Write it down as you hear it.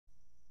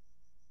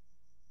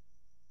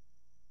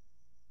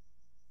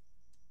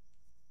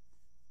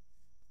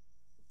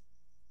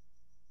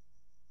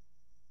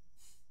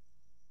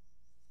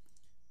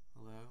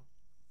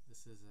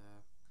This is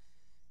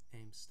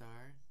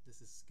Aimstar. This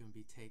is going to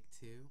be take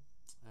 2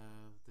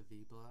 of the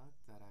vblog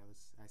that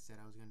I said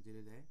I was going to do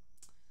today.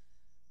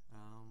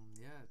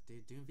 Yeah,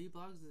 dude, doing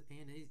vlogs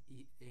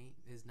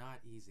is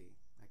not easy.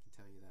 I can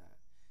tell you that.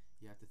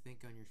 You have to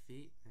think on your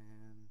feet,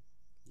 and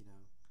you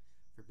know,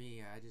 for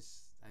me, I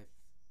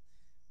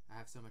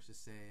have so much to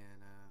say, and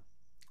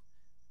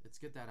it's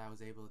good that I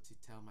was able to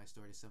tell my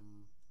story to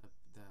some of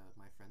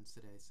my friends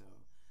today. So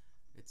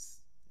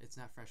it's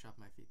not fresh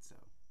off my feet, so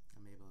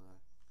I'm able to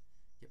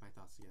get my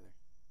thoughts together.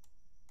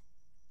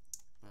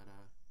 But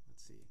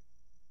let's see.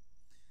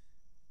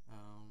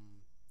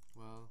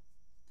 Well,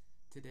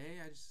 today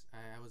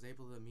I was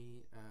able to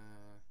meet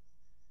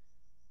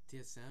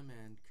TSM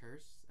and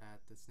Curse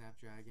at the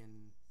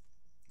Snapdragon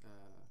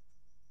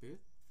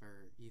booth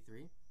for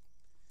E3.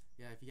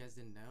 Yeah, if you guys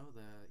didn't know,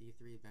 the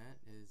E3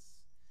 event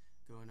is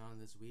going on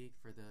this week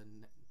for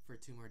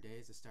 2 more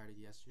days. It started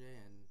yesterday,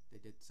 and they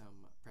did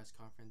some press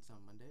conference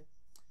on Monday,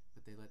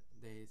 but they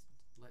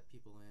let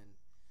people in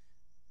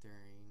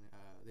during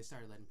they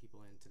started letting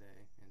people in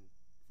today and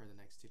for the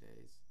next 2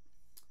 days.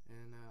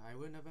 And I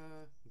wouldn't have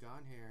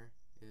gone here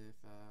if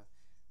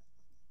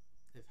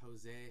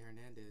Jose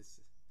Hernandez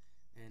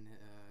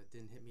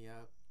didn't hit me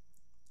up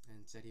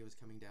and said he was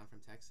coming down from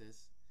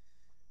Texas.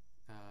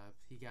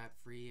 He got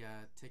free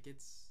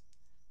tickets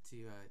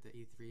to the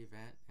E3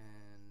 event,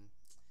 and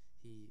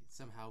he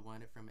somehow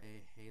won it from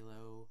a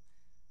Halo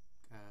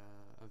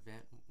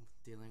event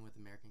dealing with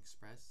American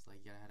Express.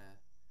 Like you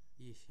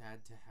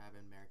had to have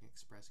an American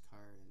Express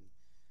card, and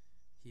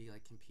he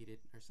like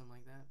competed or something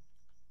like that.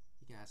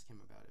 You can ask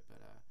him about it, but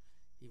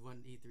he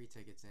won E3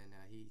 tickets, and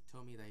he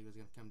told me that he was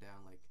gonna come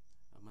down like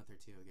a month or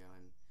 2 ago,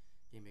 and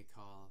gave me a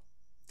call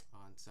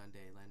on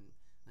Sunday, letting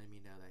me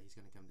know that he's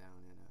gonna come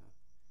down, and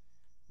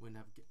wouldn't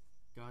have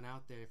gone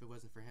out there if it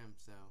wasn't for him.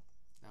 So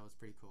that was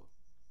pretty cool.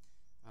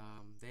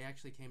 They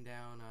actually came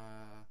down.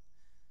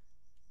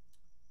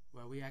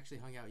 Well, we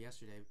actually hung out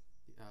yesterday.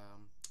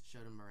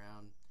 Showed them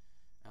around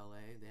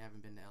LA. They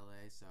haven't been to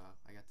LA, so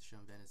I got to show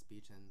them Venice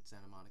Beach and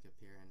Santa Monica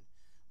Pier and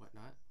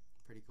whatnot.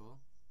 Pretty cool.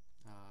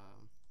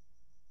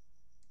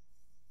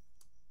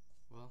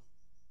 Well,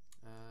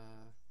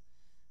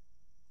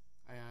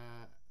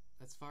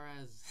 as far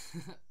as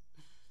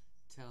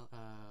tell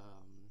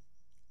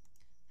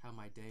how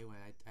my day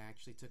went, I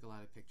actually took a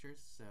lot of pictures.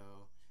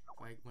 So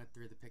if I went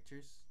through the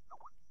pictures,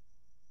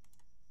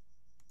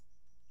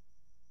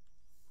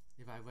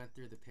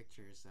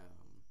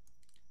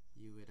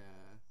 you would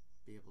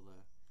be able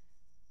to.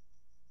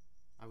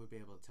 I would be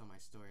able to tell my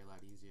story a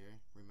lot easier.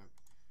 Remember.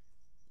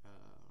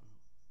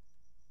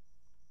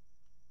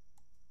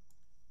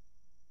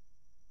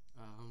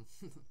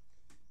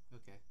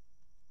 Okay.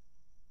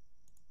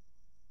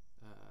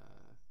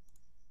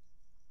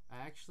 I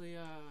actually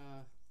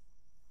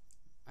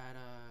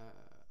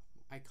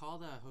I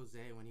called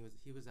Jose when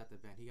he was at the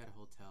event. He got a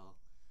hotel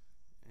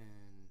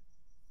and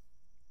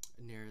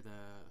near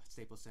the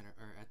Staples Center,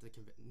 or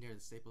near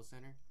the Staples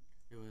Center.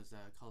 It was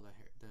called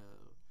the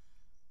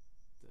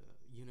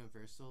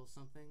Universal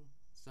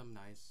some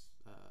nice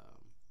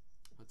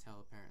hotel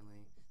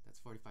apparently. That's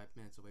 45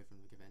 minutes away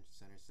from the convention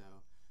center. So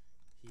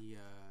he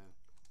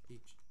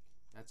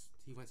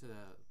went to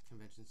the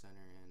convention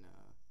center, and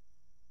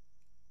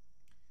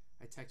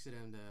I texted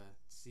him to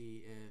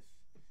see if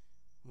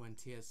when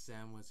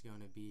TSM was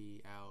going to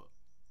be out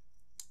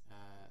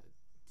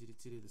to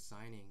do the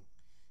signing,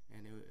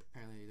 and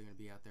apparently they're going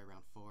to be out there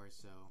around 4.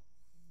 So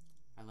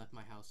I left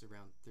my house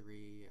around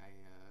 3.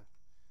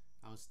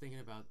 I was thinking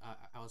about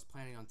I was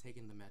planning on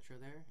taking the metro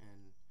there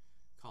and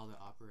call the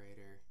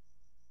operator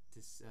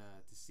to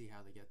see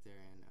how they get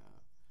there, and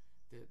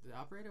the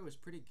operator was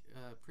pretty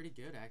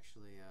good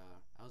actually.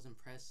 I was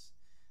impressed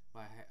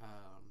by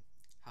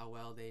how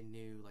well they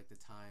knew like the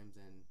times,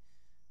 and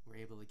were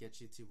able to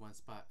get you to one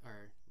spot,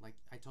 or like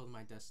I told them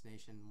my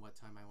destination, what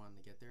time I wanted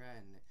to get there at,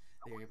 and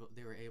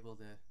they were able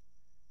to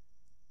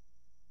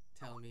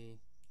tell me.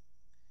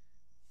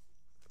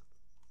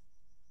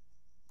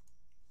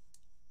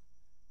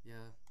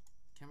 Yeah,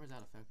 camera's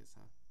out of focus,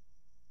 huh?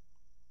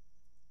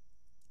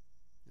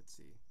 Let's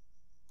see.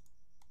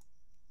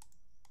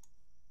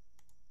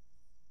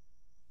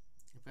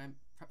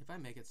 If I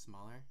make it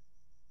smaller,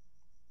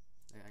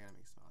 I gotta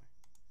make it smaller.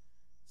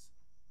 So,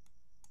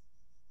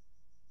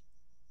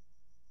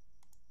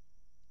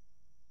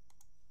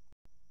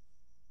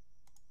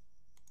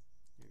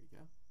 there you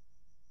go.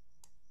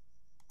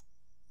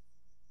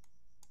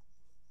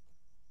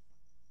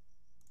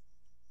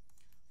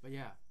 But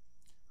yeah,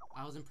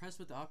 I was impressed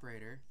with the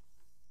operator.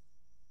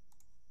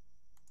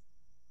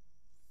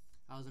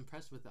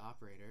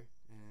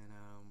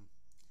 And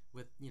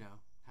with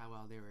how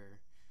well they were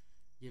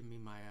giving me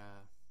my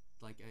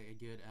like a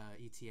good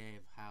ETA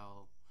of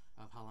how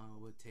long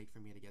it would take for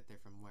me to get there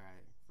from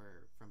where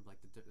from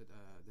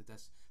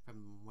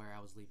where I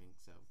was leaving.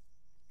 So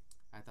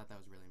I thought that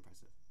was really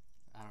impressive.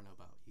 I don't know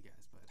about you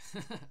guys, but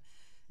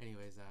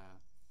anyways,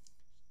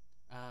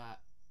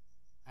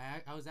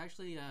 I was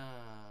actually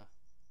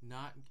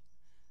not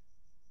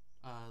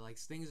like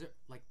things are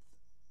like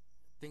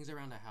things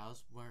around the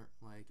house weren't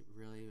like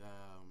really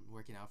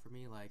working out for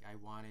me. Like I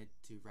wanted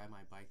to ride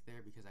my bike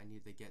there because I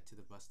needed to get to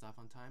the bus stop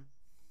on time.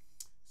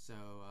 So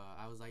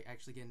I was like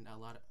actually getting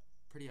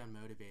pretty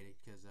unmotivated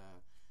because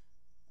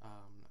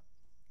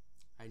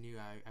I knew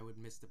I would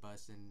miss the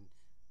bus, and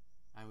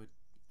I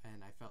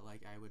felt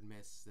like I would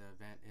miss the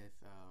event if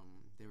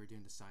they were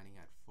doing the signing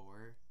at 4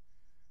 or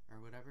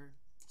whatever.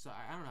 So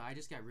I don't know. I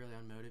just got really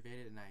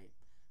unmotivated, and I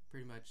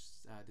pretty much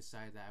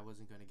decided that I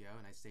wasn't going to go,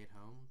 and I stayed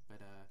home.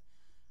 But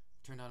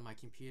turned on my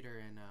computer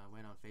and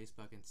went on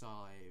Facebook and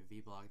saw a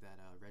vblog that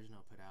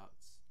Reginald put out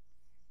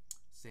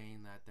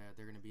saying that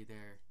they're going to be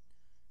there.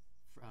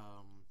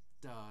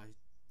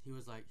 He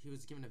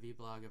was given a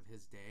vblog of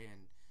his day,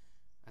 and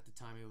at the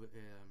time it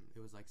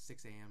was like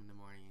 6 a.m. in the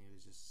morning. He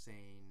was just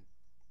saying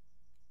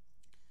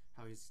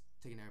how he's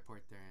taking the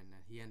airport there, and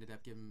he ended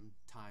up giving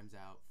times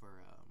out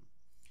for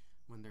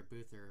when their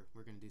booth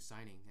we're going to do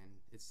signing, and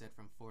it said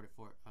from 4 to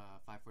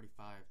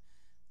 5:45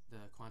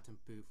 the Qualcomm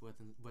Booth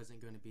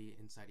wasn't going to be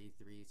inside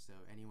E3, so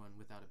anyone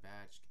without a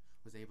badge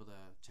was able to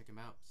check him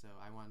out. So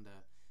I wanted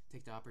to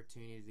take the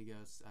opportunity to go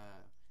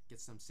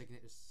get some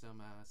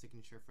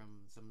signature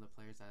from some of the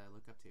players that I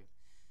look up to.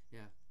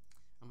 Yeah,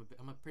 I'm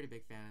a pretty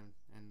big fan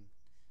and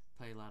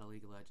play a lot of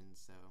League of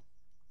Legends, so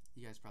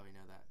you guys probably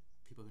know that.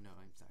 People who know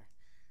Aimstar.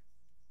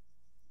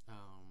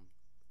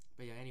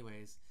 But yeah,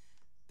 anyways,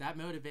 that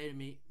motivated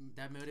me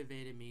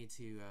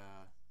to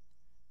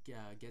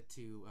get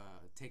to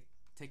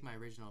take my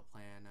original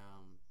plan.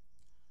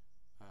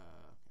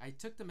 I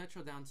took the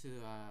Metro down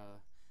to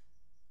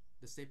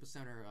the Staples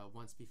Center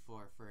once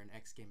before for an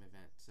X Game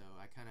event, so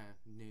I kind of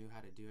knew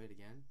how to do it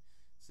again.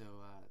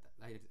 So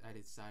I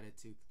decided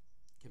to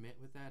commit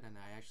with that, and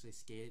I actually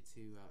skated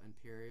to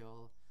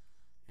Imperial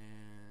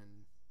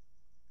and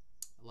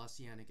La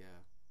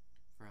Cienega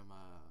from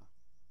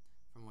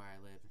where I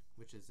live,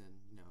 which is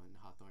in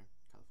Hawthorne,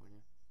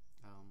 California.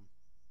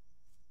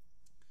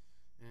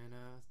 And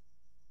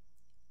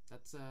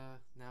that's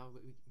now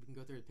we can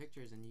go through the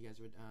pictures, and you guys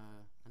would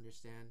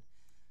understand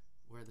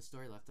where the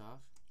story left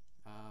off.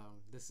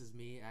 This is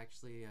me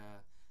actually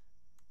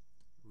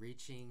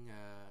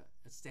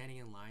standing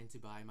in line to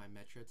buy my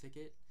Metro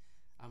ticket.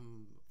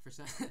 I'm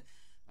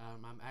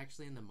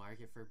actually in the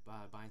market for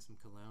buying some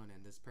cologne,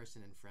 and this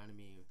person in front of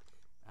me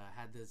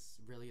had this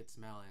really good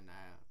smell, and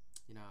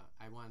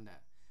I wanted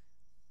that.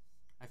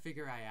 I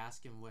figure I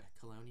asked him what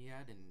cologne he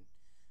had, and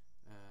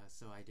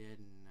so I did,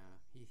 and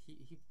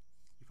he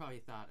probably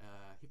thought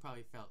he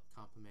probably felt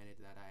complimented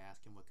that I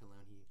asked him what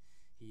cologne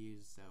he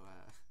used. So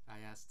I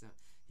asked him.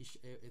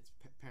 It's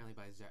apparently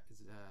by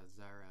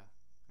Zara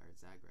or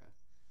Zagra.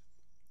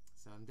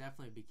 So I'm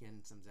definitely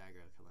getting some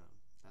Zagra cologne.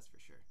 That's for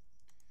sure.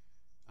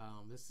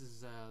 This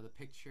is the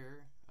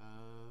picture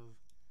of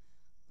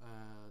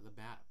the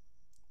map.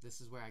 This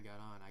is where I got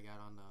on. I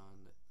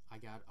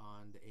got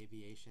on the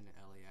Aviation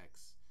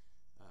LAX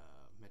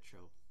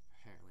Metro.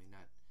 Apparently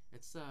not.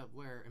 It's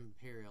where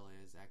Imperial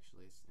is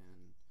actually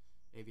in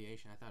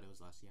Aviation. I thought it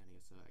was La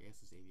Cienega, so I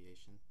guess it's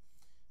Aviation.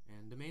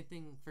 And the main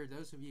thing for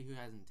those of you who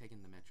hasn't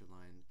taken the Metro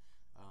line,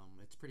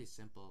 it's pretty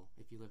simple.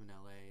 If you live in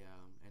LA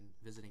and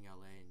visiting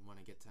LA and want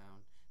to get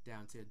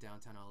down to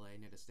downtown LA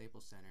near the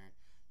Staples Center,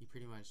 you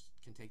pretty much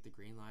can take the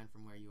green line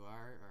from where you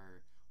are,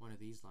 or one of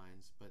these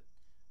lines. But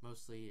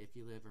mostly, if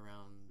you live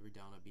around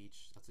Redondo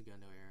Beach, that's a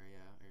Segundo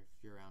area, or if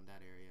you're around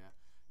that area,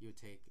 you would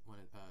take one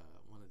of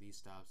these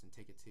stops and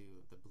take it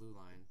to the blue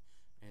line,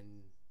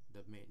 and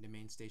the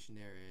main station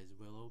there is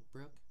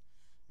Willowbrook,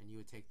 and you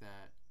would take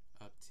that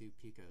up to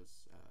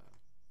Pico's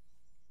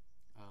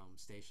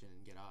station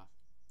and get off.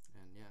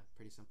 And yeah,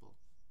 pretty simple,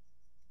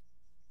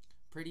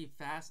 pretty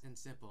fast and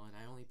simple, and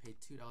I only paid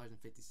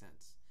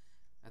 $2.50.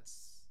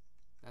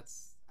 I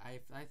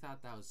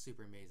thought that was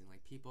super amazing.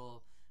 Like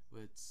people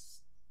who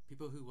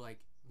like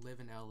live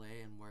in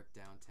LA and work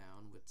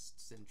downtown would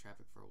sit in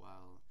traffic for a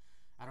while.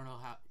 I don't know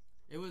how.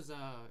 It was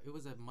a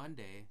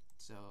Monday,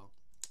 so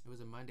it was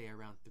a Monday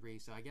around 3.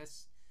 So I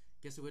guess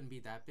it wouldn't be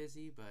that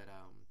busy, but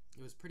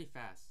it was pretty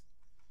fast.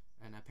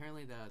 And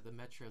apparently the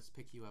metros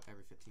pick you up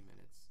every 15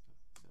 minutes.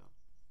 So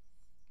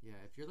yeah,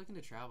 if you're looking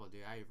to travel,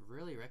 dude, I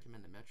really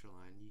recommend the Metro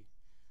line.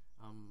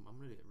 I'm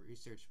gonna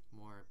research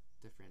more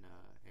different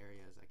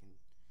areas I can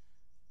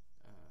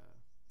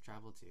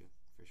travel to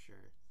for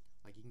sure.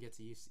 Like you can get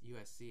to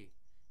USC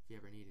if you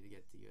ever needed to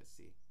get to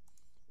USC.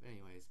 But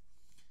anyways,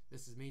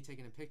 this is me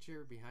taking a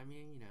picture behind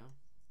me.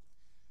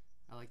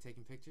 I like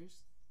taking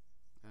pictures.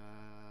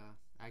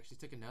 I actually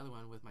took another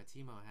one with my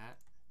Timo hat.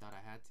 Thought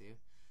I had to.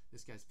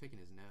 This guy's picking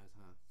his nose,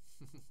 huh?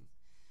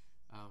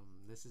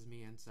 This is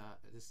me inside.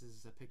 This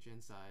is a picture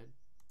inside.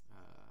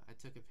 I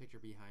took a picture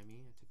behind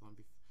me. I took one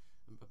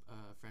in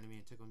front of me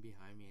and took one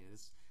behind me.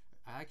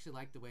 I actually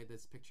like the way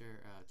this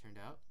picture turned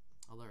out.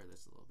 I'll lower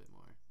this a little bit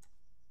more.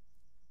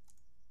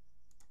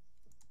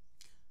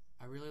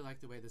 I really like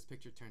the way this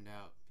picture turned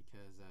out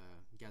because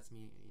it gets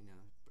me,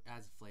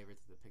 adds flavor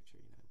to the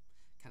picture,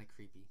 kind of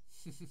creepy.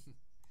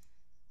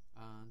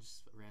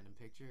 Just a random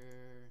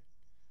picture.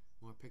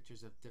 More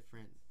pictures of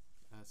different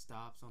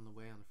stops on the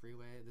way on the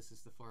freeway. This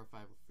is the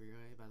 405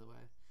 freeway, by the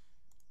way.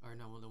 or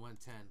no, the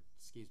 110.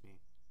 Excuse me.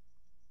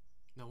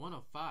 No,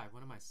 105.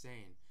 What am I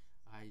saying?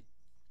 At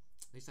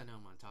least I know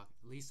what I'm talking.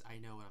 At least I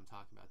know what I'm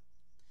talking about.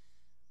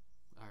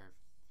 Or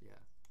yeah.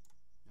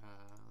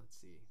 Let's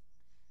see.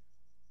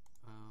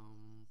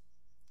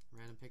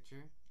 Random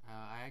picture.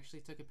 I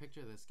actually took a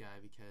picture of this guy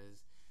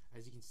because,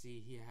 as you can see,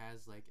 he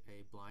has like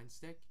a blind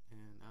stick,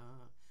 and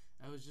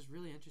it was just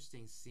really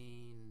interesting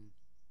seeing,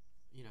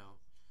 you know,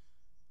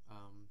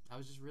 I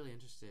was just really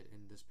interested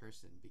in this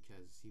person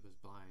because he was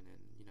blind,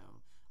 and you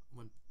know,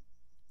 when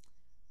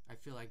I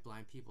feel like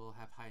blind people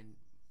have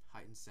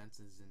heightened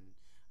senses, and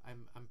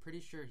I'm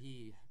pretty sure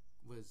he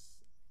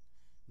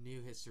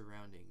knew his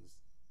surroundings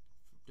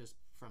just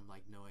from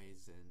like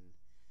noise and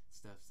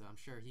stuff, so I'm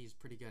sure he's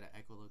pretty good at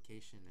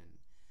echolocation. And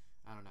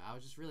I don't know, I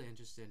was just really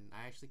interested, and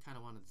I actually kind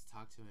of wanted to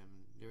talk to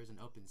him. There was an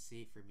open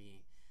seat for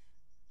me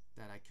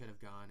that I could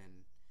have gone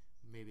and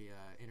maybe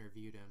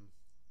interviewed him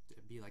to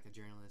be like a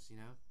journalist, you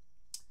know,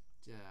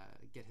 to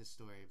get his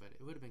story. But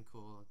it would have been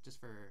cool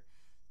just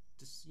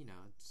you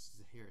know, just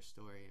to hear a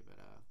story. But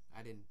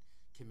I didn't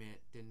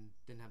commit,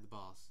 didn't have the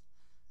balls.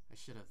 I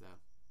should have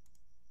though.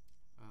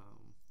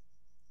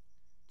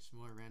 Just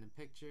more random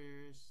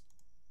pictures.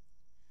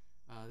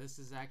 This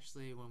is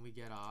actually when we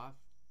get off.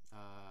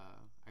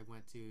 I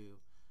went to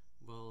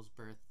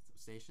Wilsburg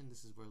station.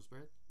 This is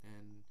Wilsburg,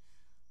 and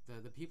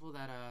the people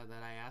that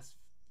I asked,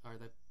 or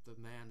the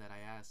man that I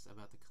asked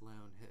about the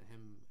cologne,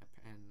 him,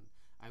 and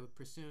I would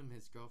presume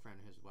his girlfriend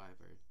or his wife,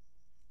 or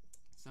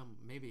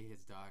maybe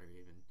his daughter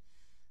even.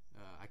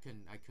 I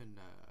couldn't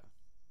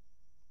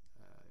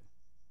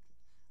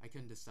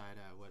decide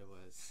what it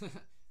was.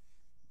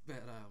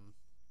 But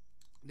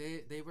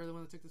they were the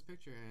one that took this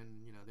picture,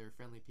 and you know, they were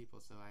friendly people,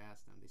 so I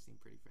asked them. They seemed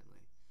pretty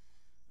friendly.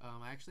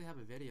 I actually have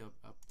a video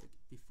up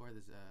before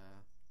this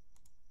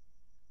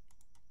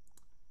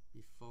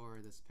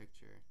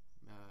picture.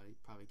 You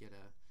probably get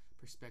a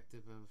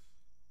perspective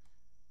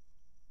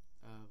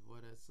of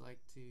what it's like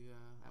to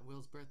at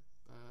Wilsburg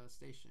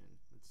station.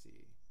 Let's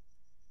see.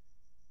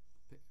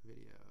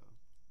 Video.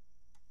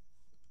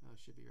 Oh, it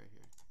should be right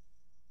here.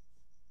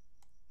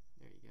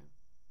 There you go.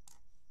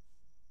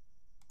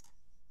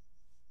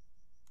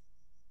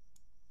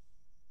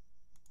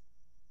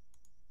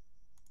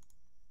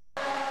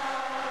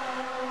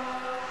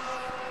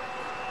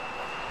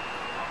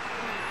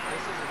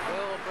 This is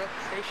Wilsburg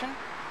station.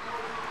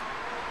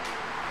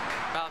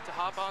 About to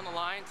hop on the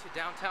line to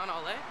downtown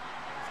LA.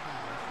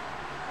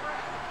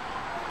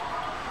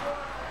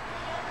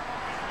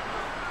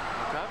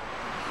 Look up.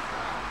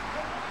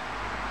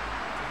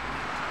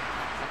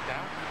 Look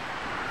down.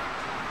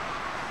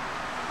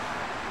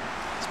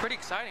 It's pretty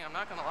exciting, I'm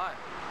not gonna lie.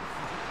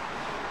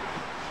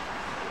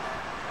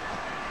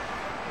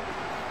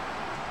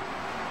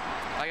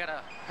 I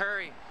gotta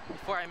hurry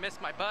before I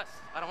miss my bus.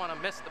 I don't want to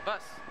miss the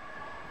bus.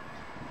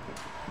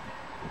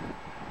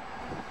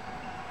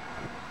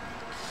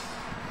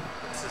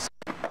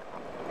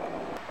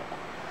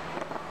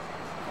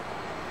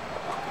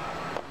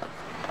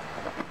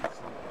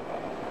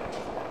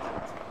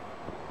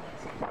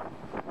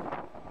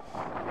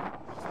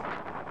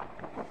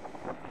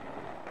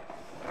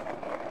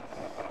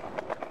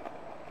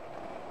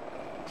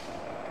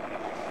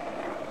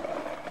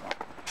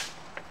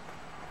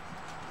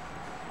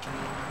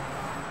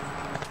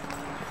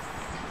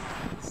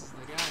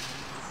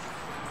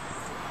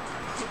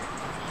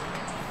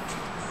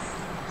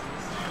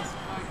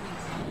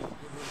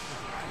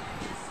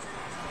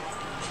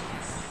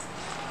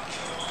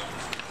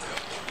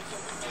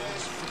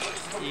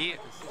 Yeah.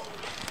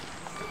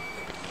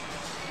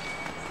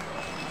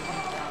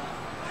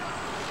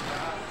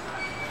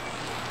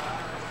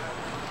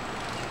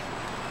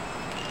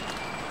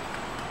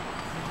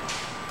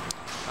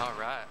 All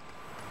right.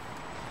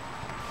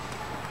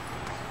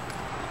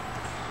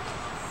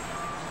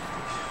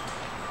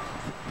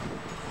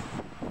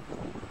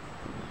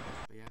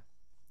 But yeah.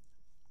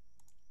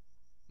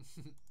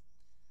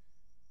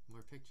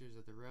 More pictures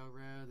of the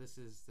railroad. This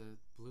is the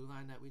blue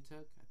line that we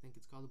took. I think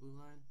it's called the blue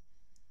line.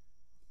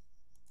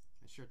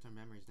 My short-term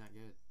memory is not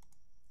good.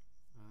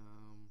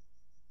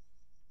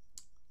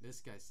 This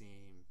guy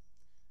seemed.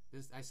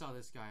 I saw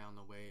this guy on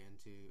the way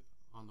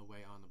on the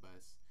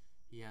bus.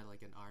 He had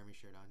like an army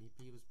shirt on.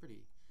 He was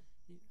pretty.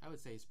 I would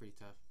say he's pretty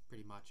tough,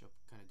 pretty macho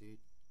kind of dude.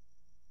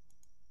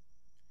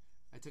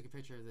 I took a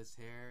picture of this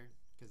hair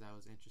because I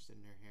was interested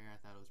in her hair.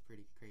 I thought it was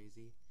pretty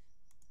crazy.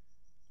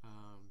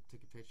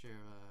 Took a picture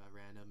of a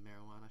random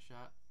marijuana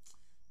shop.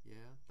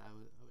 Yeah, that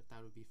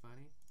would be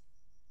funny.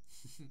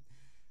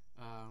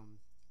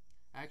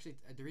 Actually,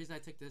 the reason I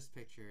took this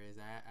picture is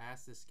I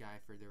asked this guy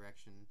for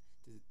direction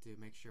to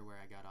make sure where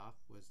I got off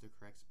was the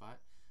correct spot.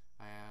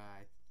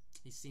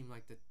 He seemed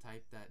like the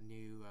type that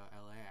knew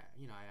LA.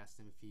 You know, I asked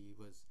him if he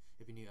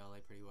knew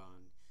LA pretty well,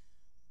 and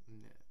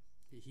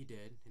he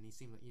did, and he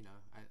seemed like, you know,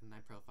 I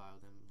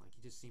profiled him. Like,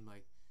 he just seemed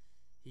like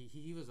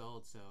he was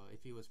old, so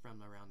if he was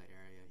from around the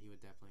area, he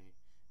would definitely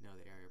know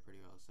the area pretty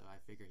well. So I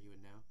figured he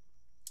would know.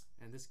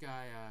 And this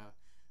guy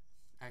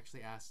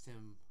actually asked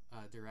him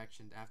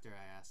directions after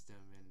I asked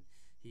him, and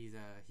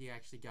he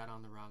actually got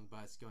on the wrong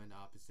bus going the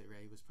opposite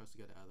way. He was supposed to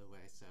go the other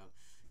way, so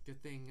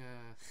good thing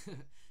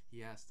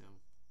he asked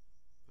him.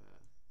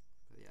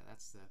 But yeah,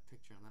 that's the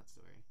picture on that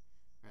story,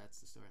 or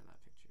that's the story on that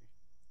picture.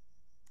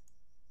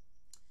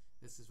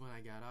 This is when I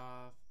got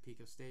off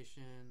Pico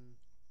Station,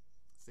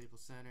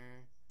 Staples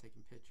Center,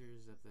 taking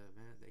pictures of the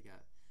event. They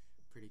got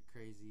pretty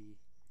crazy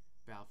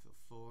Battlefield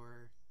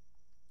 4,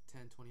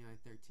 10, 29,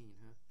 13,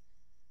 huh?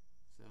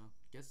 So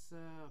guess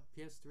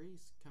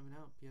PS3's coming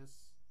out.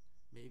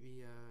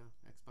 Maybe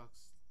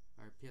Xbox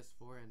or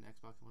PS4 and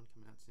Xbox One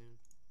coming out soon.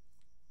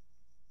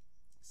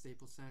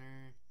 Staples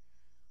Center.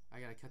 I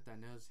gotta cut that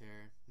nose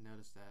hair.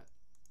 Notice that.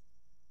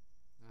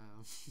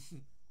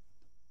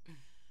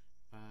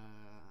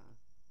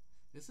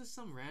 This is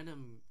some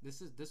random.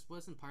 This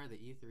wasn't part of the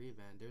E3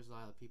 event. There's a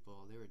lot of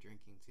people. They were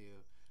drinking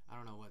too. I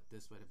don't know what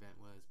this event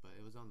was, but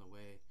it was on the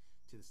way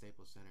to the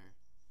Staples Center.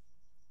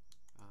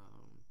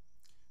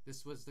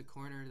 This was the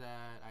corner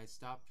that I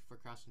stopped before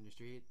crossing the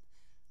street.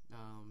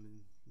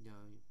 You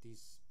know,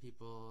 these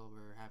people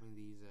were having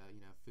these,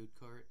 you know, food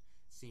court.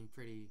 Seemed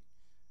pretty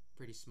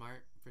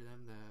smart for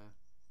them to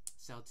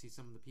sell to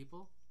some of the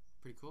people.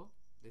 Pretty cool.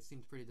 They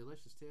seemed pretty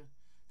delicious too.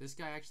 This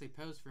guy actually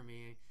posed for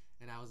me,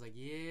 and I was like,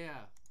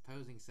 yeah,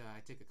 posing. So I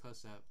took a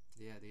close up.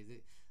 Yeah,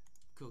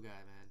 cool guy,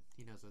 man.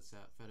 He knows what's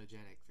up.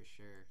 Photogenic for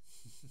sure.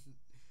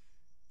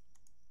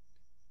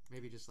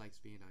 Maybe just likes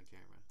being on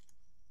camera.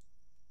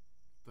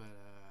 But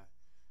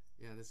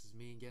yeah, this is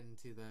me getting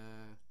to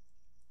the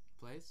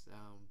place.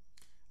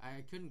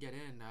 I couldn't get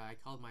in. I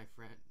called my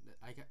friend.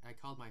 I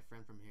called my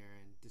friend from here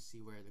and to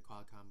see where the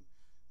Qualcomm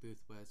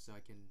booth was, so I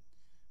can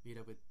meet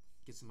up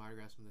get some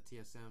autographs from the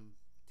TSM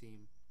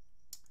team.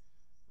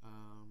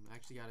 I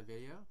actually got a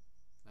video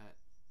that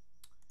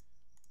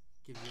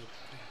give you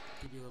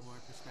a little more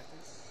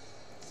perspective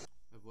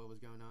of what was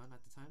going on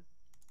at the time.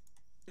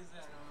 Is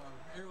that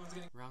everyone's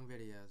getting wrong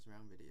videos?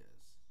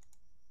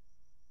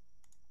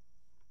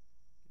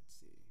 Let's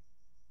see.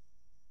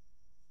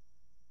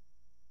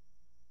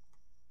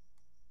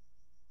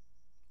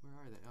 Where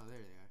are they? Oh,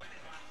 there they are.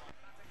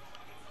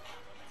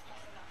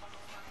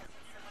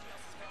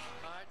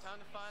 Alright,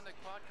 time to find the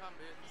Qualcomm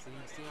booth. See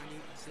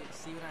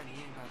what I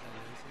mean about that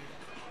nose here?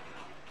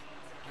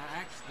 Now,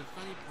 actually, the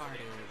funny part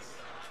is,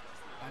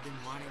 I've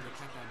been wanting to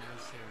cut that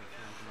nose hair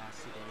for like the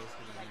last 2 days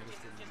because I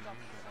noticed it in the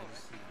mirror, but I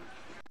just, you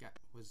know,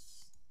 was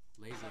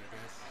lazy, I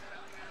guess.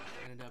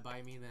 Ended up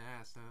biting me in the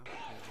ass, huh? Because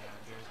I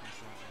embarrassed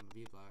myself on the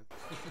vblog.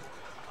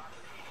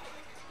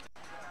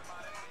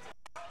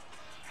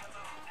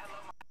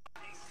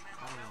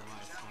 I don't know why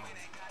it's smiling.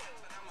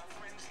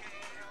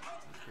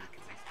 That's pretty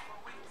cool.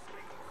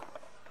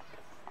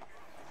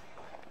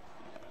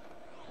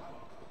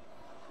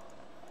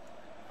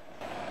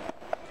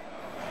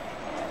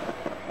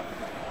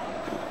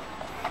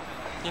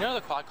 You know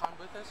where the Qualcomm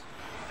booth is?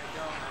 I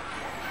don't.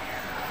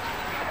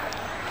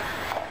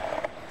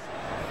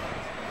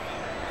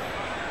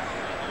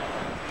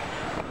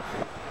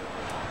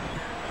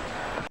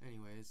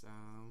 Anyways,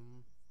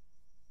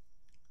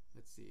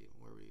 let's see,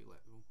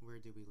 where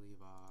did we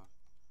leave off?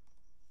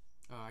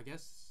 Oh, I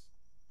guess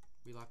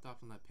we left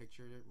off on that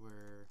picture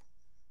where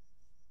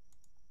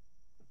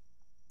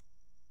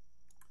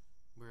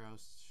I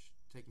was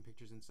taking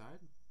pictures inside.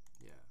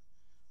 Yeah,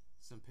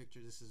 some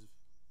pictures. This is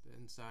the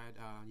inside.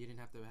 You didn't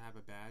have to have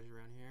a badge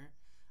around here.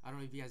 I don't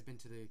know if you guys been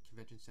to the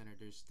convention center.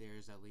 There's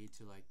stairs that lead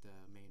to like the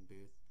main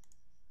booth.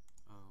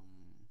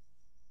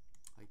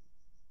 Like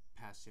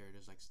past here,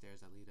 there's like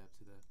stairs that lead up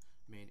to the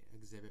main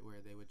exhibit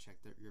where they would check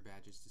your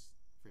badges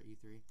for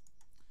E3.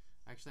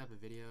 I actually have a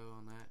video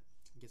on that.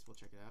 I guess we'll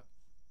check it out.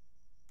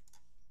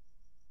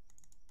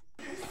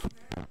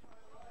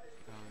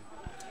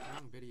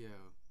 Wrong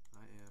video.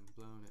 I am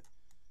blowing it.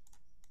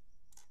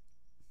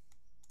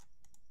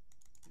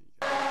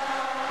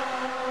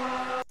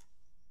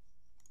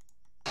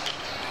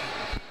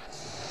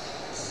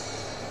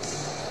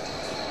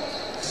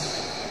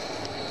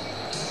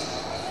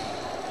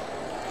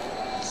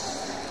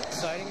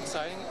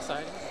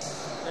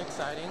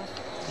 Exciting.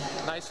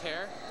 Nice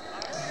hair.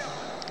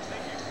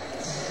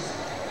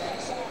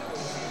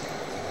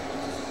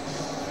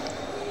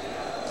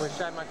 Wish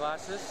I had my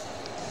glasses.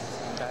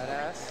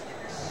 Badass.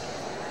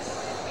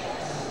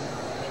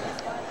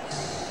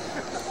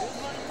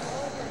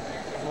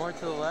 More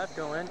to the left,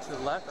 go in to the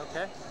left,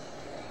 okay.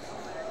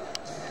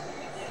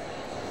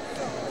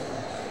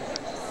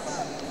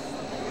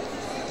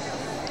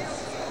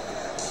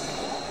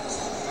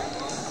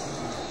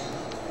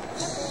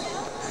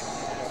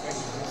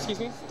 Excuse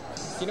me?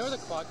 Do you know where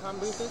the Qualcomm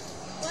booth is?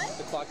 What?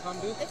 The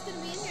Qualcomm booth? It's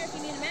gonna be in here if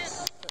you need a map.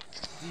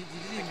 Did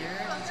you hear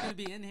it? It's gonna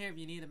be in here if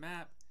you need a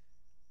map.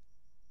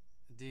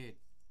 Dude.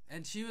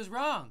 And she was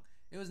wrong.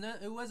 It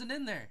wasn't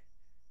in there.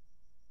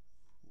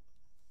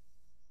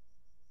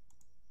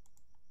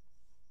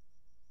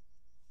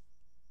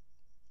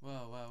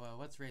 Whoa,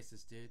 what's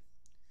racist, dude?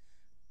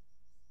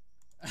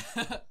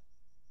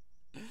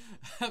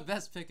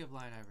 Best pickup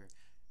line ever.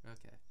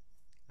 Okay.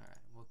 Alright,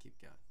 we'll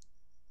keep going.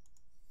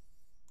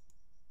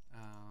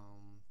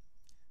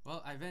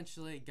 Well, I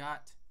eventually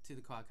got to the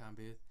Qualcomm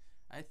booth.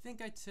 I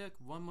think I took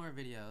one more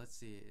video. Let's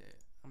see.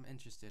 I'm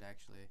interested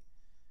actually.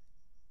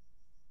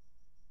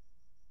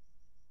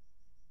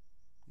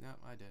 No,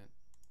 I didn't.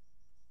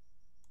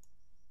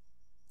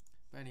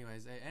 But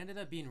anyways, it ended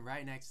up being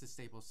right next to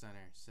Staples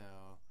Center. So,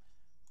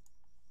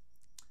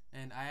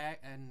 and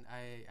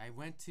I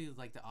went to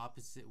like the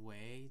opposite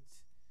way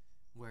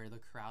where the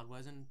crowd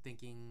wasn't,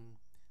 thinking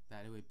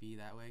that it would be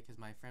that way, because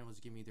my friend was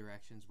giving me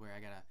directions where I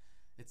gotta,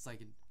 it's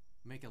like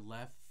make a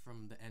left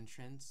from the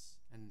entrance,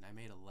 and I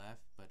made a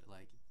left, but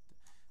like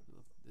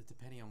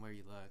depending on where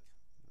you look,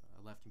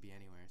 a left can be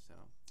anywhere. So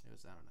it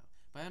was, I don't know,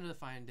 but I ended up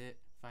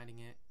finding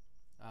it.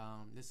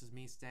 This is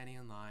me standing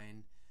in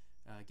line,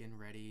 getting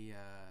ready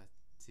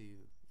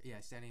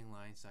standing in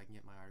line so I can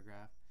get my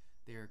autograph.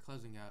 They were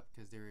closing up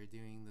because they were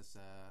doing this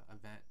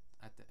event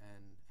at the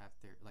end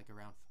after like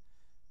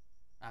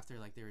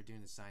they were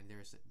doing the sign.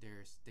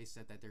 They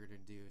said that they were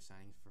gonna do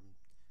signings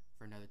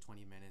for another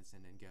 20 minutes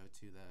and then go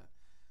to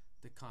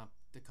the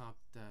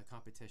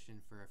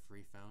competition for a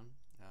free phone.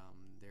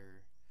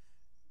 They're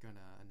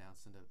gonna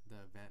announce the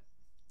event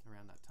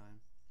around that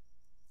time.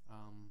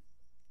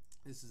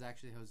 This is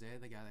actually Jose,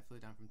 the guy that flew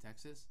down from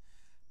Texas.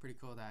 Pretty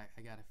cool that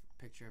I got a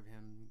picture of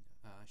him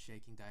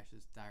shaking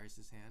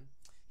Dyrus's hand.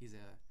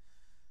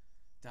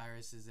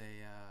 Dyrus is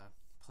a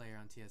player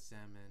on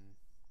TSM, and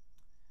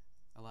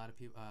a lot of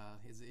people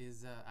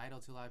is idol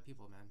to a lot of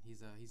people, man.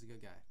 He's a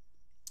good guy.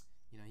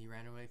 You know, he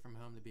ran away from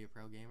home to be a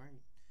pro gamer,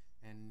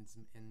 and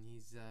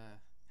he's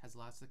has a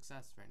lot of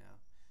success right now.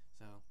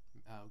 So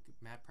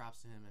mad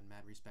props to him and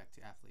mad respect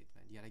to athletes,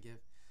 man. You gotta give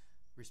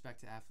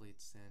respect to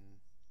athletes, and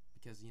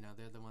because you know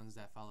they're the ones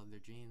that follow their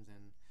dreams,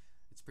 and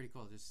it's pretty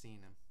cool just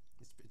seeing them.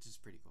 It's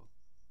just pretty cool.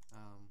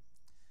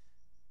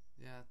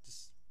 Yeah,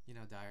 just, you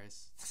know,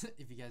 Dyrus.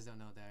 If you guys don't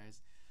know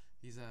Dyrus,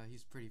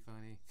 he's pretty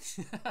funny.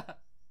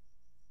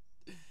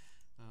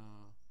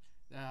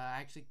 I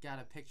actually got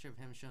a picture of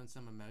him showing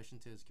some emotion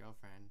to his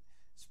girlfriend.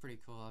 It's pretty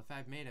cool. If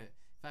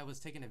I was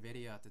taking a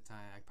video at the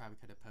time, I probably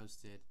could have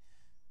posted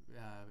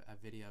a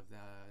video of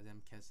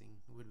them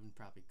kissing. It would have been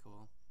probably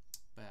cool.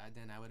 But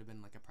then I would have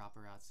been like a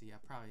paparazzi. I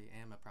probably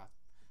am a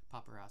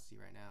paparazzi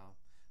right now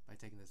by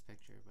taking this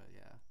picture. But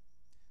yeah,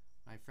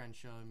 my friend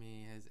showing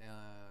me his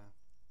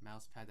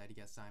mouse pad that he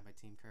got signed by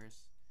Team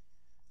Curse.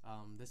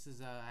 This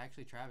is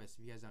actually Travis.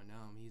 If you guys don't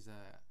know him,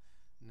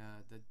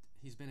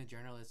 he's been a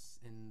journalist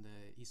in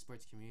the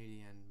esports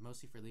community, and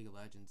mostly for League of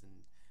Legends,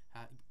 and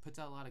puts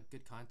out a lot of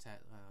good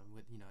content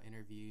with, you know,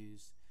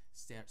 interviews.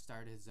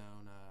 Started his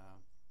own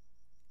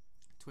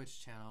Twitch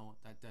channel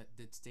that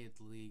did State of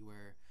the League,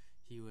 where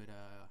he would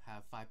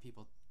have five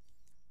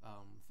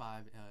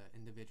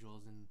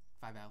individuals and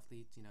 5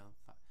 athletes, you know,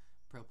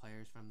 pro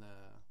players from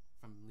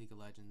League of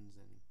Legends,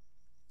 and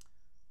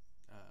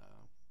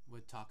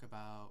would talk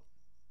about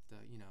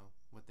you know,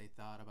 what they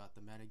thought about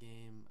the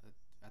metagame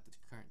at the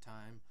current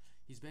time.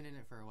 He's been in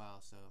it for a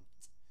while, so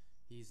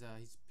he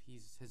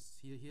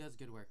does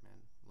good work,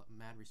 man.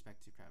 Mad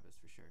respect to Travis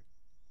for sure.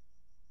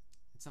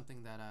 It's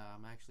something that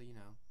I'm actually, you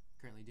know,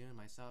 currently doing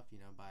myself, you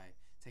know, by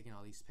taking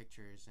all these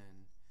pictures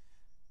and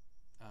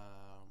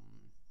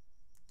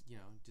you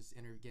know, just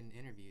getting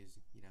interviews.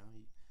 You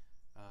know,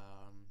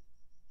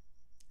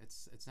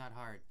 it's not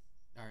hard,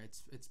 or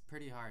it's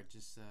pretty hard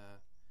just to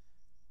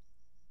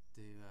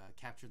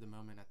capture the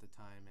moment at the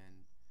time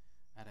and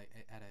at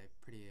a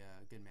pretty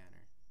good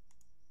manner.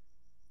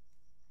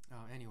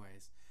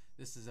 Anyways,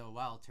 this is a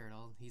Wild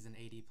Turtle. He's an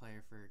AD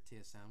player for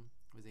TSM.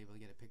 Was able to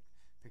get a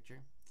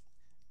picture.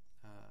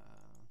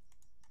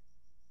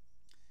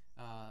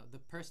 The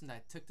person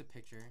that took the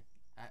picture,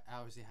 I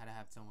obviously had to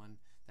have someone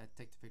that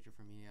took the picture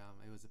for me.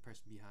 It was the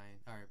person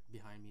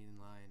behind me in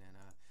line, and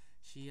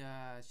she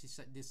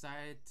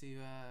decided to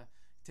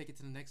take it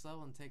to the next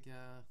level and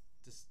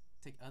just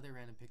take other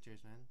random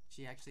pictures, man.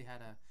 She actually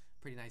had a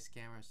pretty nice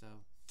camera, so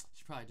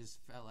she probably just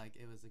felt like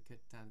it was a good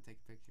time to take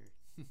a picture.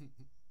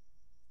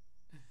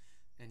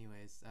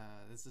 Anyways,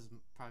 this is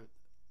probably,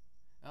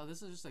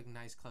 this is just a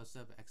nice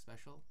close-up X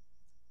Special.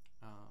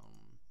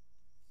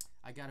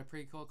 I got a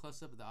pretty cool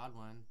close-up of the Odd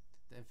One,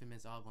 the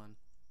infamous Odd One.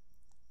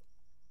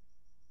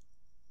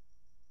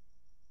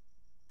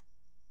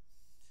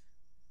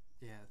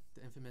 Yeah,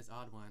 the infamous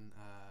Odd One.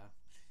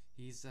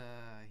 He's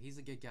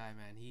a good guy,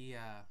 man. He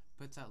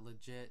puts out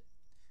legit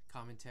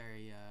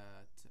commentary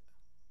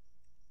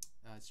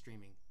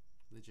streaming.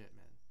 Legit,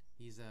 man.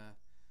 He's a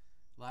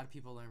lot of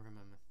people learn from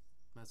him,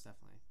 most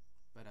definitely.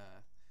 But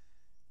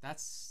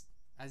that's,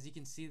 as you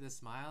can see, the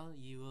smile.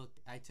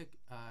 I took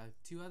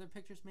 2 other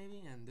pictures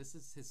maybe, and this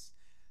is his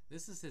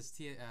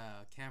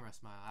camera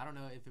smile. I don't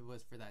know if it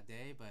was for that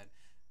day, but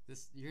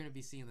you're gonna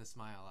be seeing the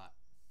smile a lot.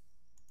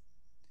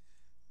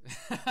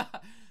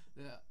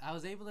 I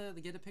was able to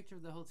get a picture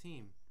of the whole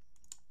team.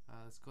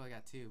 That's cool. I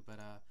got 2, but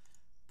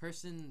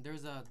there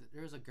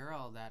was a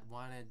girl that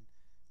wanted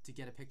to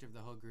get a picture of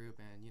the whole group,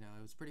 and you know,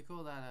 it was pretty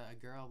cool that a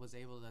girl was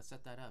able to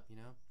set that up. You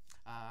know,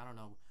 I don't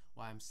know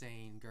why I'm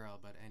saying girl,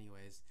 but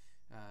anyways,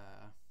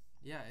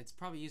 yeah, it's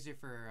probably easier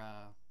for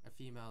a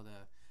female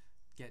to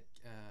get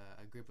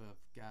a group of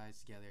guys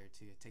together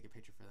to take a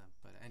picture for them.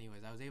 But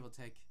anyways, I was able to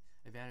take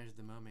advantage of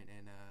the moment,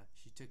 and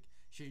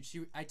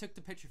I took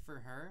the picture for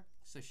her,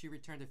 so she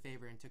returned the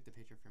favor and took the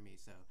picture for me.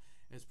 So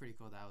it was pretty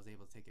cool that I was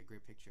able to take a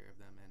great picture of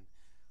them. And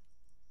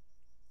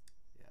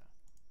yeah,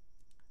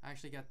 I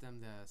actually got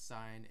them to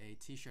sign a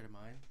T-shirt of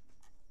mine.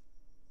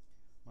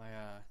 My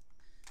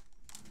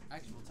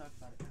actually, we'll talk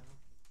about it now.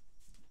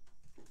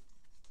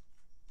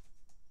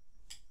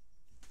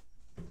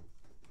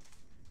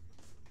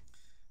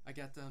 I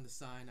got them to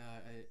sign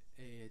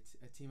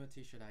a team up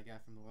T-shirt I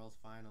got from the World's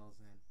Finals,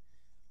 and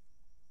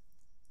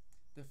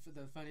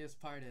the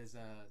funniest part is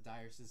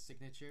Dyrus'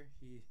 signature.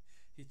 He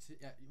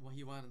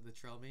wanted to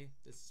troll me.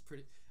 This is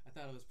pretty. I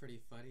thought it was pretty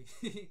funny.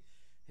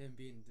 Him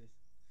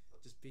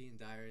just being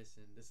Dyrus,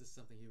 and this is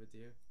something he would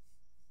do.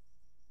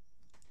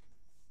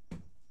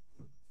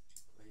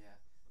 But yeah,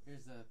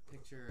 here's a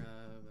picture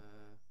of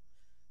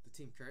the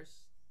Team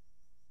Curse.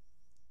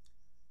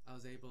 I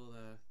was able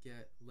to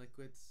get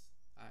Liquids.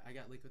 I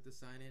got Liquid to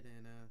sign it,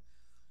 and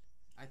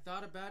I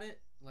thought about it.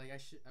 Like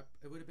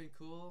it would have been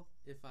cool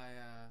if I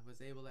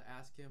was able to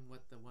ask him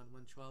what the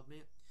 1112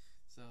 meant.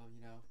 So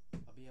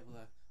I'll be able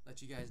to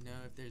let you guys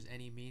know if there's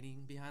any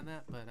meaning behind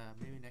that. But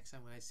maybe next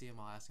time when I see him,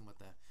 I'll ask him what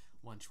the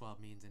 112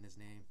 means in his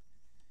name.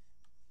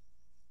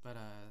 But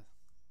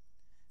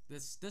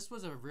this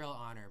was a real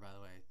honor, by the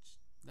way.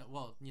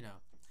 Well,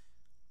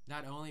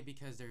 not only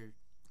because it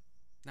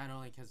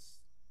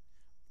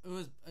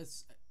was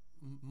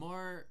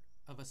more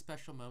of a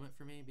special moment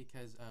for me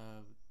because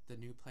of the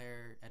new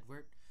player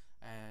Edward.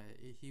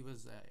 He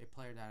was a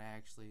player that I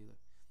actually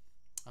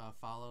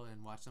follow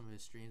and watch some of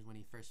his streams when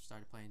he first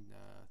started playing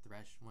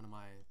Thresh. One of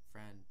my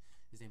friend,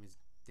 his name is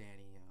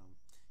Danny.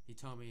 He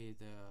told me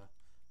to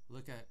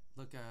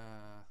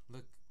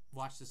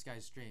watch this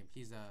guy's stream.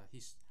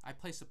 I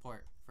play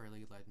support for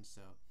League of Legends,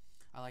 so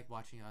I like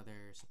watching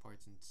other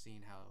supports and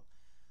seeing how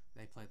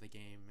they play the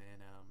game.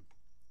 And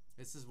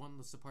this is one of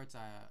the supports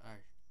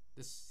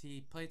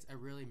he played a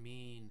really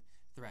mean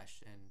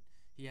Thresh, and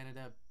he ended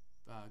up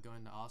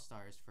going to All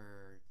Stars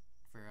for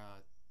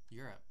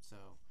Europe. So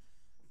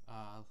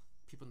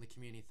people in the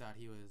community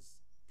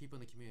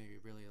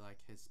really like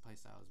his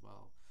playstyle as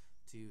well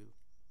to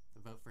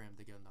vote for him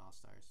to go into All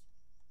Stars.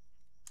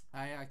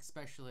 I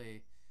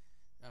especially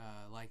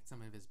liked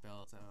some of his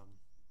builds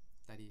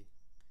that he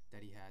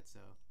had. So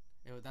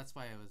that's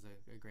why it was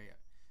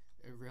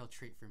a real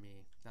treat for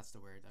me. That's the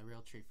word, a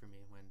real treat for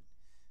me when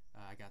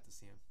I got to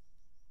see him.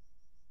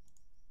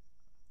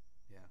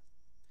 Yeah,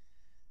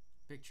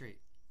 big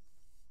treat.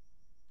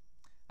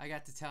 I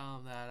got to tell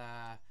him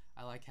that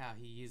I like how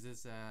he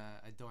uses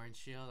a Doran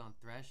shield on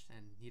Thresh,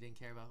 and he didn't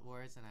care about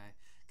wards, and I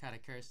kind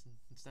of cursed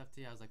and stuff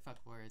too. I was like,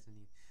 fuck wards,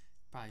 and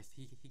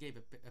he gave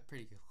a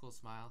pretty cool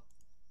smile.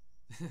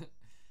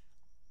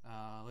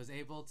 Was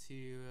able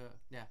to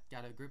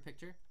got a group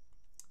picture.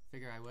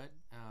 Figure I would.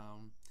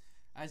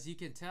 As you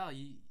can tell,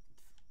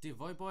 dude,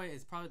 Void Boy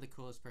is probably the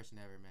coolest person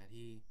I ever met.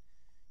 He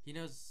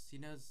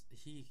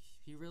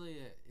really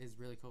is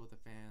really cool with the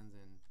fans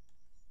and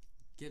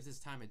gives his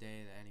time of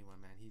day to anyone,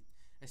 man.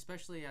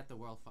 Especially at the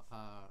World.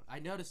 I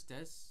noticed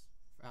this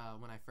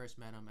when I first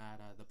met him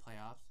at the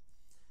playoffs.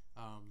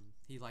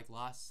 He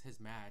lost his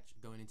match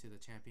going into the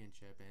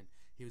championship, and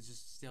he was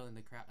just still in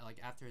the crowd. Like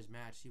after his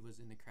match, he was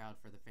in the crowd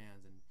for the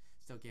fans and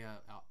still gave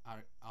out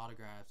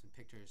autographs and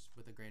pictures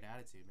with a great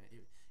attitude,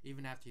 man.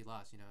 Even after he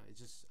lost, it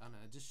just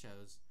it just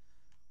shows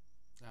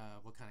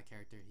what kind of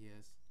character he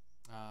is.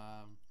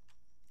 I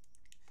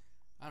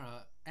don't know.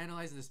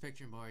 Analyzing this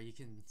picture more, you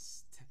can.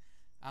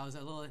 I was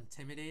a little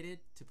intimidated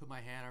to put my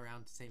hand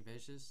around St.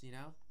 Vicious,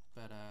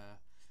 but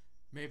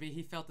maybe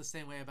he felt the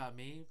same way about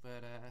me.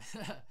 But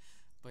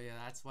but yeah,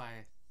 that's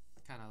why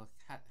kind of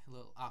had a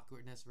little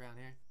awkwardness around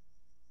here.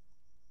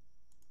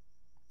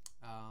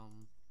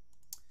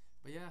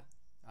 But yeah,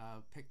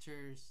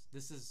 pictures.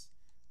 This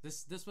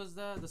was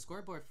the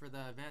scoreboard for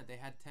the event. They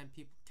had 10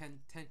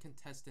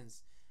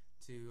 contestants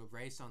to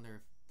race on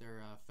their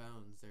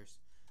phones.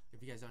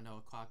 If you guys don't know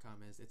what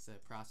Qualcomm is, it's a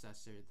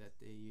processor that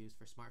they use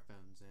for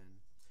smartphones, and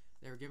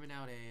they were giving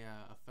out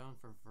a phone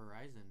for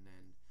Verizon,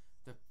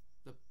 and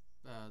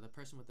the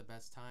person with the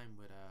best time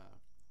would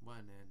won,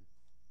 and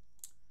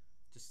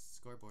just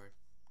scoreboard.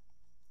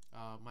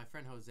 My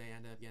friend Jose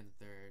ended up getting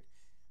third,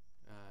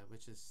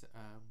 which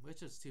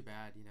is too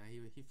bad.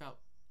 He felt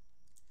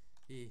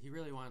he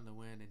really wanted to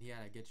win, and he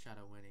had a good shot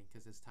at winning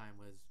because his time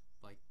was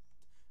like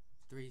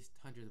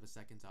 0.03 of a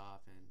second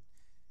off. And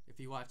if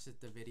you watch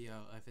the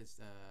video of his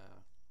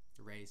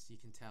race, you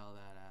can tell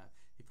that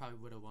he probably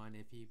would have won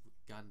if he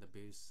gotten the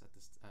boost at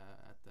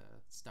the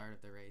start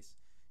of the race.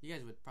 You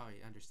guys would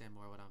probably understand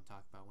more what I'm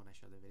talking about when I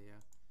show the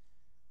video.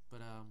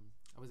 But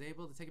I was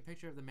able to take a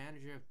picture of the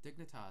manager of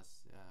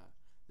Dignitas.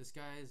 This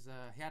guy's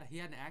he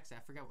had an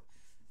accent.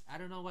 I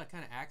don't know what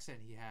kind of accent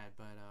he had,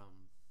 but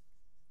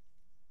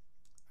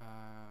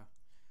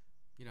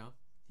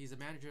he's a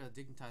manager of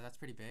Dignitas. That's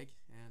pretty big,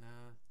 and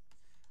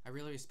I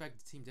really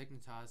respect Team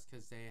Dignitas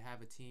because they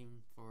have a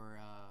team for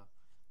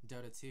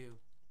Dota 2.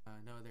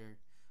 No other,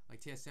 like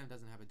TSM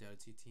doesn't have a Dota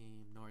 2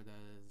 team, nor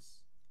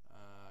does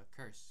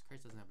Curse.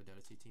 Curse doesn't have a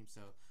Dota 2 team,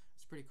 so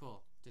it's pretty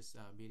cool. Just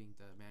meeting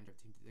the manager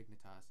of Team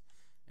Dignitas,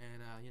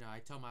 and you know,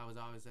 I told him I was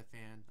always a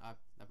fan.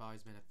 I've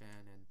always been a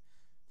fan, and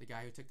the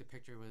guy who took the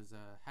picture was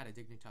had a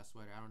Dignitas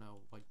sweater. I don't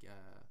know what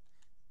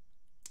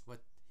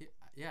he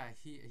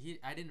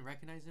I didn't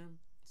recognize him,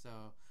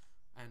 so.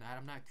 And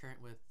I'm not current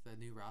with the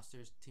new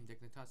rosters Team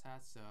Dignitas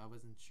has, so I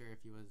wasn't sure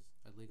if he was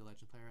a League of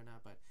Legends player or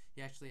not. But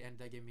he actually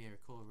ended up giving me a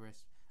cool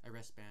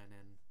wristband,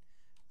 and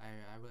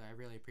I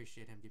really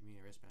appreciate him giving me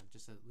a wristband,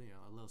 just a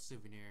a little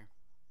souvenir.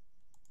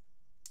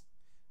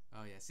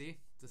 Oh yeah, see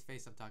this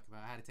face I'm talking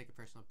about. I had to take a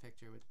personal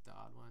picture with the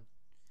odd one.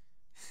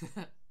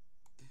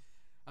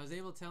 I was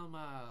able to tell him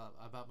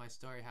about my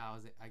story, how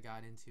I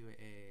got into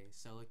a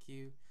solo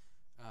queue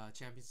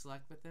champion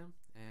select with him,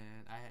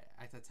 and I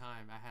at the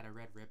time I had a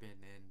red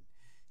ribbon, and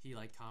he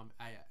like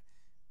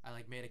I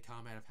like made a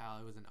comment of how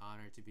it was an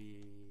honor to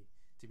be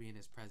in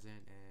his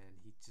present, and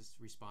he just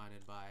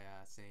responded by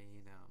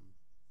saying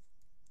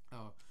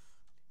oh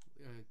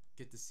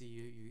good to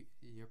see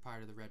you're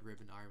part of the Red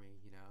Ribbon Army.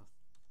 You know,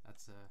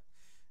 that's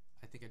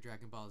I think a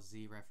Dragon Ball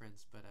Z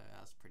reference, but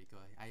that was pretty cool.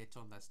 I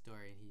told him that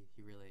story, and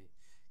he really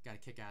got a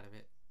kick out of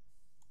it.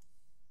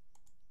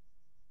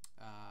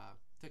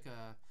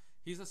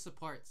 He's a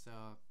support, so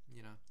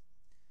you know,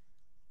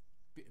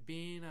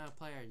 being a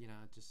player, you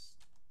know, just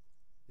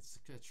it's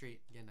a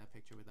treat getting a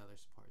picture with other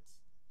supports.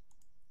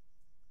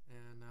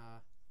 And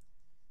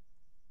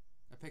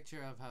a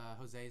picture of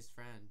Jose's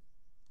friend,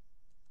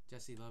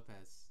 Jesse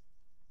Lopez.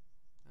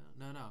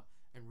 No,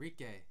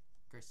 Enrique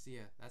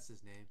Garcia. That's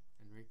his name,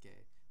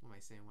 Enrique. What am I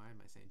saying? Why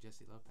am I saying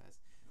Jesse Lopez?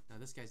 No,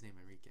 this guy's name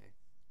Enrique.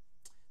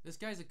 This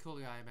guy's a cool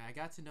guy, man. I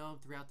got to know him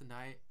throughout the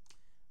night.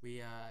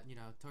 We, you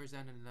know, towards the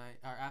end of the night,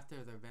 or after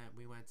the event,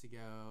 we went to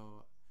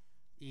go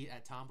eat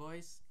at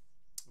Tomboy's.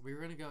 We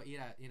were gonna go eat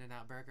at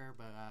In-N-Out Burger,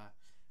 but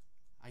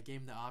I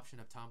gave him the option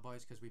of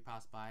Tomboy's because we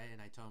passed by it,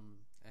 and I told him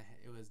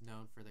it was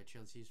known for their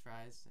chili cheese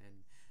fries,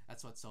 and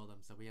that's what sold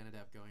them. So we ended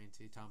up going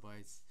to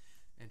Tomboy's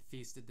and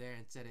feasted there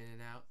and said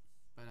In-N-Out.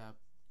 But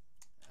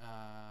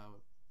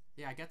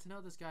yeah, I got to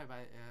know this guy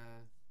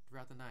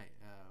throughout the night.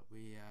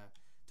 We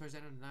towards the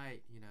end of the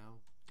night, you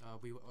know,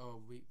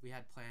 we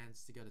had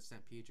plans to go to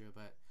St. Pedro,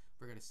 but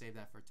we're gonna save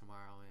that for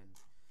tomorrow, and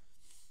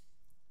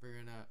we're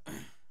gonna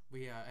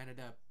we ended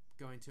up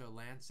going to a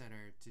LAN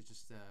center to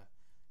just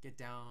get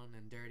down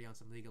and dirty on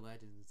some League of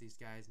Legends. These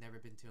guys never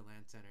been to a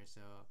LAN center,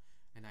 so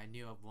and I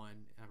knew of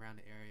one around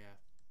the area,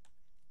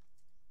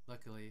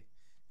 luckily,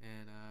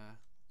 and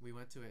we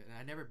went to it. And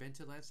I never been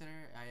to LAN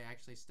center. I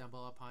actually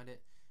stumbled upon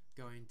it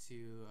going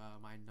to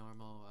my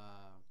normal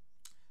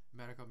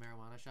medical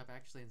marijuana shop,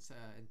 actually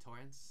in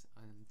Torrance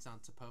in San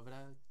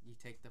Sepulveda. You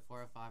take the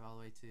 405 all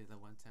the way to the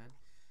 110.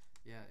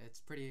 Yeah, it's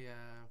pretty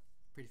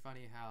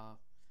funny how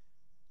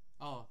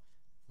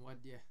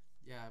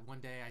one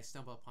day I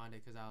stumbled upon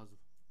it because I was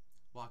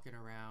walking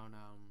around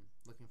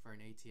looking for an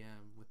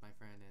ATM with my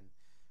friend, and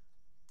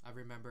I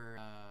remember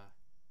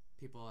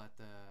people at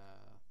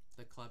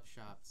the club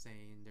shop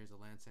saying there's a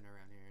LAN center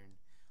around here, and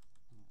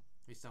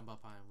we stumbled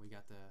upon it. We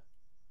got to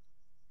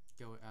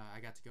go I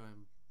got to go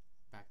in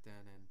back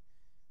then and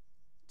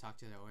talk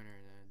to the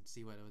owner and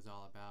see what it was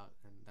all about,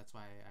 and that's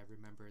why I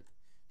remembered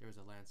there was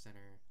a LAN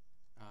center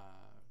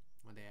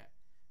one day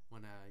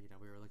when you know,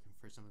 we were looking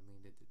for something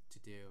to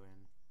do,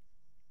 and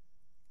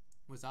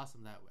it was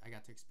awesome that I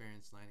got to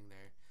experience landing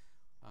there.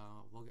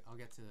 I'll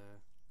get to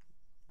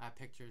I have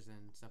pictures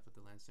and stuff with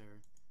the LAN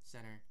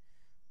center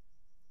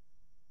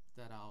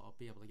that I'll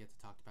be able to get to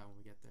talk about when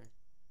we get there.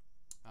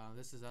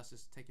 This is us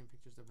just taking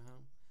pictures of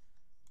him,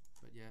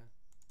 but yeah.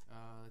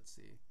 Let's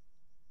see.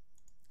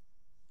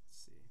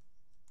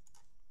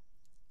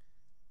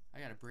 I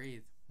gotta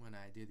breathe when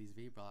I do these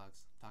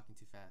vlogs. I'm talking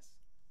too fast.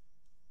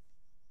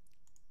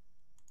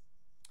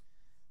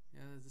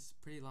 Yeah, this is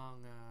a pretty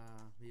long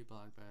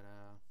vlog, but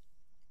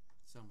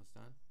it's almost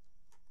done.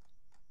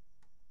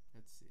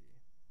 Let's see.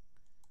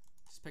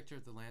 Just picture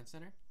of the LAN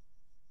center,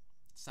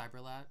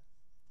 Cyberlab.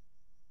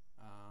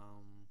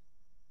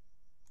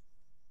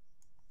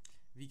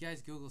 If you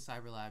guys Google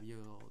Cyberlab,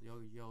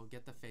 you'll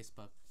get the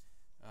Facebook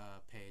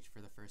page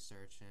for the first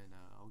search, and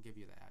I'll give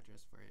you the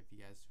address for it if you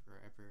guys were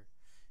ever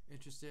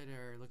interested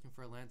or looking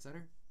for a LAN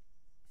center.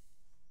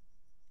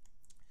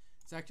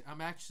 It's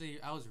actually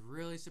I was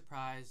really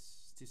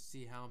surprised to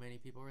see how many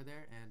people were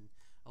there, and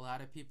a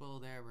lot of people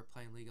there were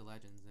playing League of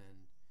Legends,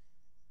 and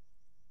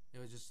it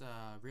was just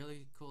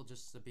really cool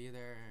just to be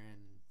there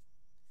and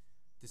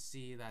to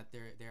see that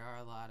there are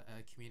a lot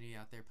of community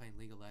out there playing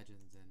League of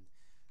Legends, and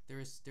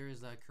there's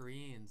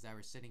Koreans that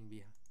were sitting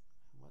behind.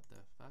 What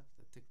the fuck?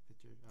 I took a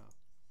picture. Oh,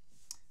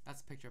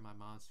 that's a picture of my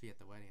mom's feet at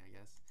the wedding, I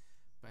guess.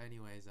 But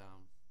anyways,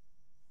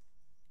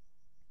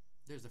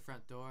 there's the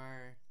front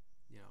door.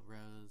 You know,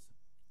 rows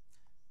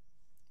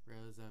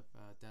of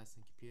desks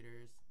and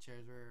computers.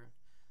 Chairs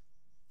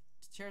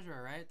were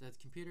alright. The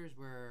computers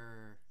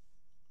were.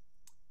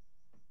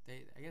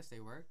 I guess they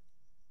worked.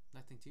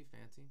 Nothing too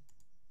fancy.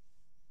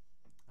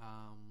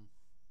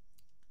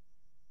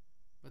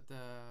 But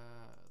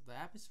the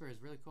atmosphere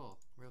is really cool.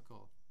 Real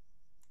cool.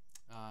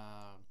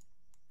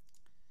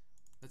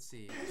 let's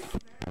see.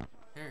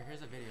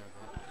 Here's a video of it.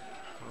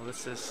 Well,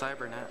 this is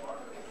Cybernet.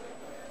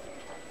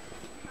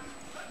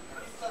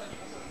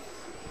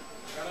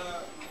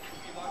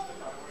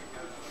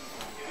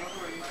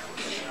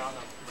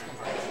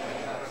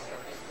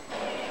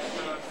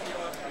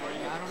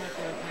 I don't know if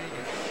they were playing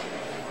against.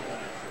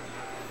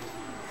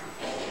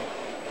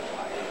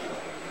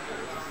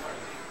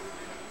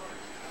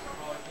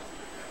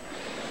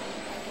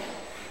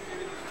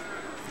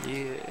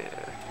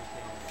 Yeah.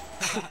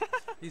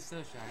 He's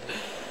so shy.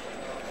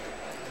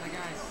 My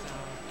guys, so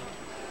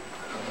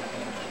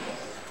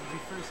when we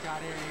first got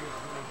here, he was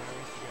really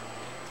nervous to go in.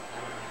 I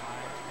don't know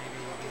why.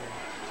 Maybe we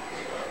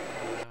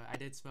were, I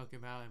did smoke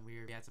him out, and we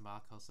had some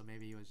alcohol, so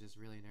maybe he was just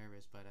really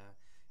nervous. But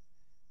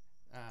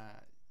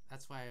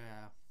that's why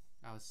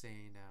I was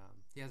saying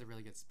he has a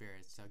really good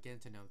spirit. So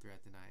getting to know him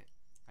throughout the night,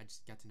 I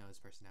just got to know his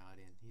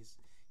personality, and he is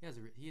a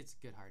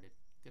good-hearted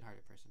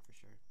person for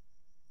sure.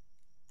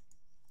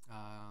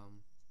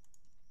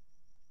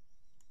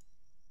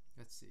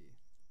 Let's see.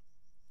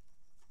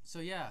 So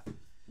yeah,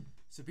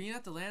 so being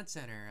at the LAN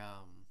center,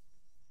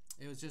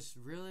 it was just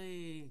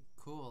really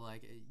cool.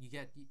 Like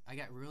I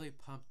got really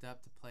pumped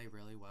up to play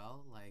really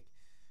well. Like,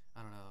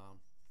 I don't know.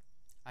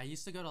 I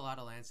used to go to a lot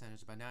of LAN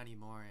centers, but not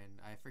anymore, and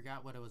I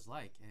forgot what it was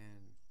like.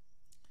 And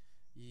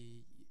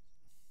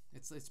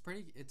it's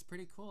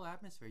pretty cool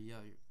atmosphere.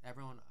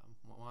 Everyone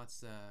wants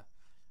to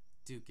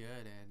do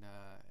good, and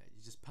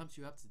it just pumps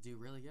you up to do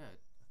really good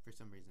for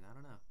some reason. I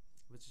don't know.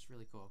 It was just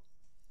really cool.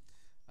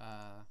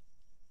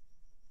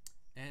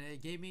 And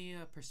it gave me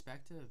a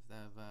perspective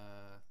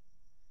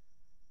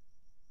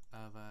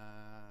of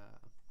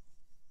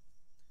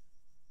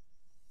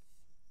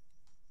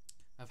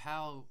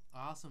how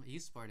awesome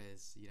esport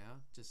is.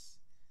 Just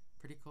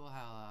pretty cool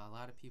how a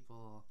lot of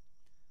people,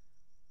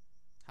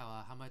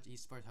 how much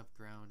esports have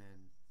grown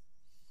and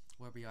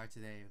where we are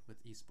today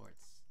with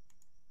esports.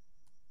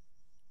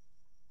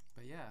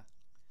 But yeah,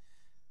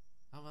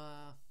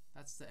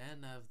 that's the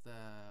end of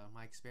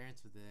my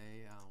experience with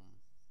today.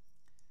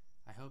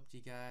 I hope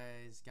you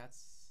guys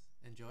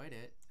enjoyed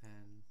it,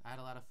 and I had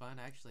a lot of fun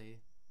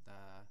actually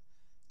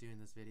doing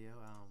this video.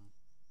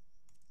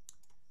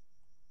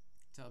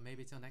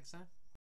 Maybe till next time.